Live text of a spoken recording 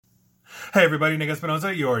Hey everybody, Nick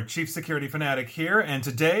Espinosa, your chief security fanatic here, and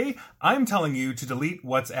today I'm telling you to delete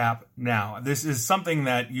WhatsApp now. This is something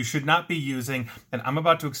that you should not be using, and I'm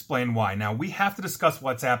about to explain why. Now, we have to discuss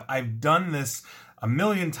WhatsApp. I've done this a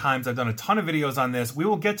million times. I've done a ton of videos on this. We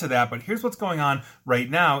will get to that, but here's what's going on right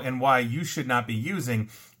now and why you should not be using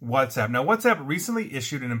WhatsApp. Now, WhatsApp recently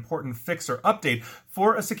issued an important fix or update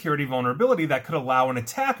for a security vulnerability that could allow an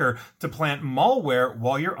attacker to plant malware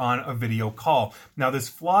while you're on a video call. Now, this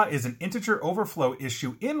flaw is an integer overflow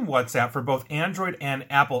issue in WhatsApp for both Android and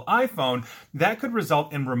Apple iPhone that could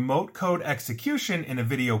result in remote code execution in a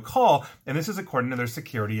video call, and this is according to their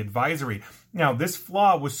security advisory. Now, this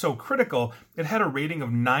flaw was so critical, it had a rating of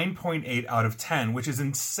 9.8 out of 10, which is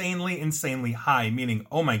insanely high, meaning,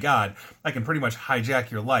 oh my God, I can pretty much hijack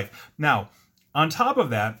your life. Now, on top of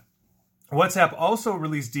that, WhatsApp also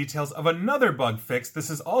released details of another bug fix. This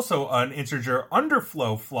is also an integer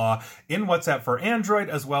underflow flaw in WhatsApp for Android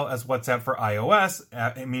as well as WhatsApp for iOS,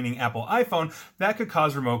 meaning Apple iPhone, that could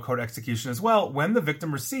cause remote code execution as well when the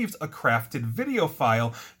victim receives a crafted video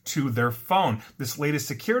file to their phone. This latest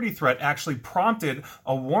security threat actually prompted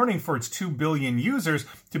a warning for its 2 billion users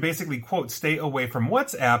to basically, quote, stay away from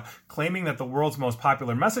WhatsApp, claiming that the world's most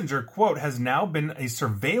popular messenger, quote, has now been a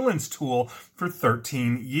surveillance tool for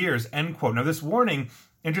 13 years, end quote. Now, this warning,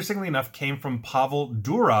 interestingly enough, came from Pavel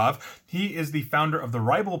Durov. He is the founder of the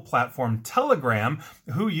rival platform Telegram,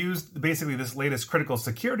 who used basically this latest critical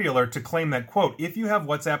security alert to claim that, quote, if you have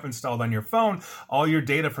WhatsApp installed on your phone, all your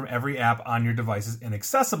data from every app on your device is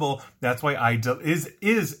inaccessible. That's why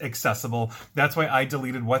is accessible. That's why I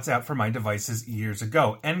deleted WhatsApp from my devices years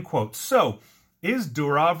ago, end quote. So, is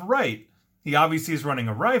Durov right? He obviously is running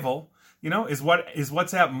a rival. You know, is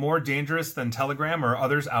WhatsApp more dangerous than Telegram or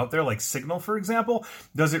others out there like Signal, for example?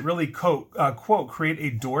 Does it really, quote, create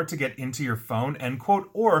a door to get into your phone, end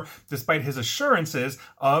quote? Or, despite his assurances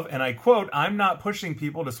of, and I quote, I'm not pushing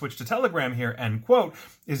people to switch to Telegram here, end quote,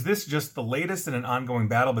 is this just the latest in an ongoing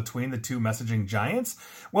battle between the two messaging giants?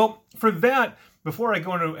 Well, for that, before I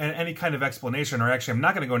go into any kind of explanation, or actually I'm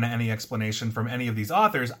not going to go into any explanation from any of these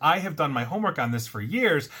authors, I have done my homework on this for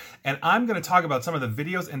years, and I'm going to talk about some of the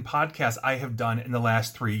videos and podcasts I have done in the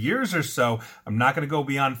last 3 years or so. I'm not going to go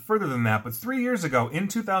beyond further than that, but 3 years ago, in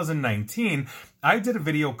 2019, I did a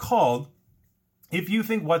video called, If You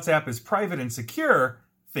Think WhatsApp is Private and Secure,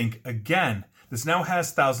 Think Again. This now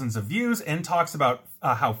has thousands of views and talks about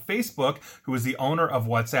how Facebook, who is the owner of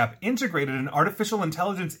WhatsApp, integrated an artificial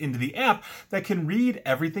intelligence into the app that can read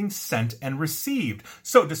everything sent and received.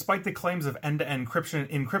 So despite the claims of end-to-end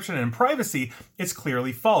encryption and privacy, it's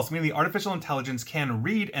clearly false, meaning the artificial intelligence can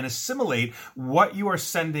read and assimilate what you are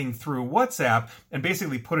sending through WhatsApp and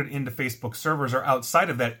basically put it into Facebook servers or outside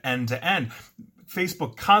of that end-to-end.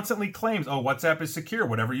 Facebook constantly claims, oh, WhatsApp is secure.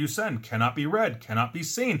 Whatever you send cannot be read, cannot be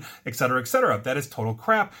seen, etc., etc. That is total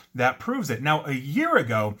crap. That proves it. Now, a year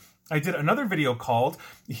ago, I did another video called,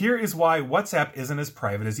 Here is Why WhatsApp Isn't as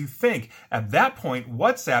Private as You Think. At that point,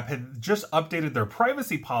 WhatsApp had just updated their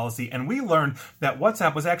privacy policy, and we learned that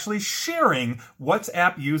WhatsApp was actually sharing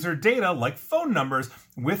WhatsApp user data, like phone numbers,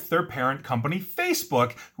 with their parent company,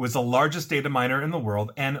 Facebook, who is the largest data miner in the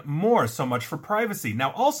world, and more. So much for privacy.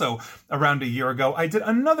 Now, also, around a year ago, I did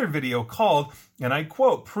another video called, and I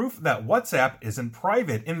quote, Proof that WhatsApp isn't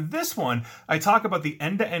private. In this one, I talk about the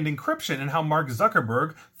end-to-end encryption and how Mark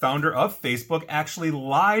Zuckerberg, founder of Facebook, actually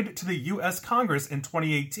lied to the U.S. Congress in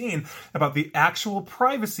 2018 about the actual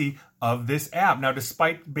privacy of this app. Now,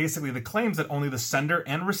 despite basically the claims that only the sender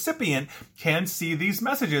and recipient can see these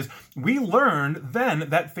messages, we learned then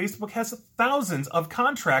that Facebook has thousands of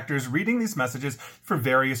contractors reading these messages for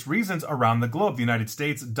various reasons around the globe. The United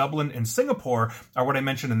States, Dublin, and Singapore are what I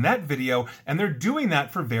mentioned in that video, and they're doing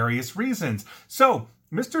that for various reasons. So,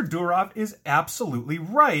 Mr. Durov is absolutely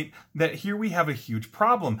right that here we have a huge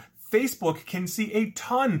problem. Facebook can see a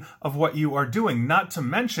ton of what you are doing, not to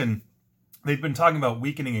mention they've been talking about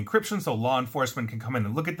weakening encryption so law enforcement can come in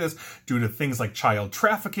and look at this due to things like child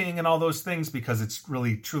trafficking and all those things because it's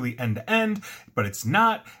really truly end-to-end, but it's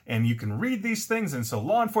not, and you can read these things, and so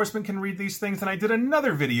law enforcement can read these things. And I did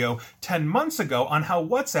another video 10 months ago on how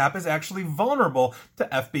WhatsApp is actually vulnerable to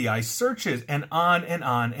FBI searches, and on and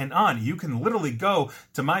on and on. You can literally go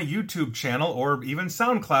to my YouTube channel or even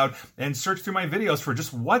SoundCloud and search through my videos for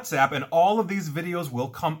just WhatsApp, and all of these videos will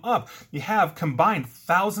come up. You have combined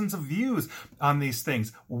thousands of views on these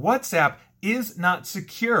things. WhatsApp is not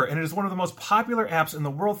secure, and it is one of the most popular apps in the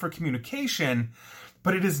world for communication,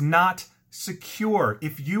 but it is not secure.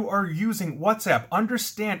 If you are using WhatsApp,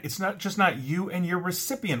 understand it's not you and your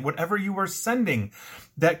recipient, whatever you are sending,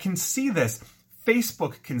 that can see this.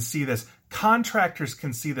 Facebook can see this. Contractors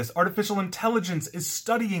can see this. Artificial intelligence is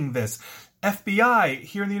studying this. FBI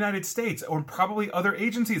here in the United States, or probably other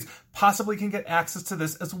agencies, possibly can get access to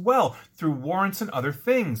this as well through warrants and other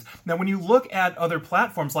things. Now, when you look at other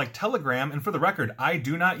platforms like Telegram, and for the record, I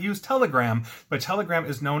do not use Telegram, but Telegram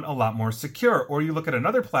is known a lot more secure. Or you look at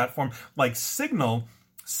another platform like Signal.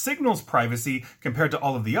 Signal's privacy, compared to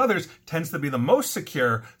all of the others, tends to be the most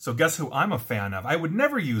secure, so guess who I'm a fan of? I would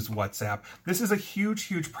never use WhatsApp. This is a huge,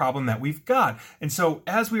 huge problem that we've got. And so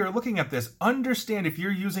as we are looking at this, understand if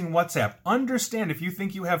you're using WhatsApp, understand if you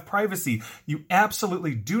think you have privacy, you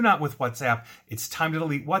absolutely do not with WhatsApp. It's time to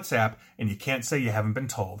delete WhatsApp, and you can't say you haven't been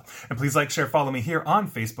told. And please like, share, follow me here on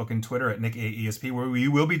Facebook and Twitter at NickAESP, where we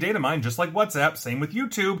will be data mined just like WhatsApp, same with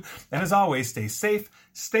YouTube. And as always, stay safe,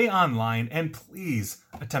 stay online, and please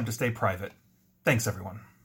attempt to stay private. Thanks, everyone.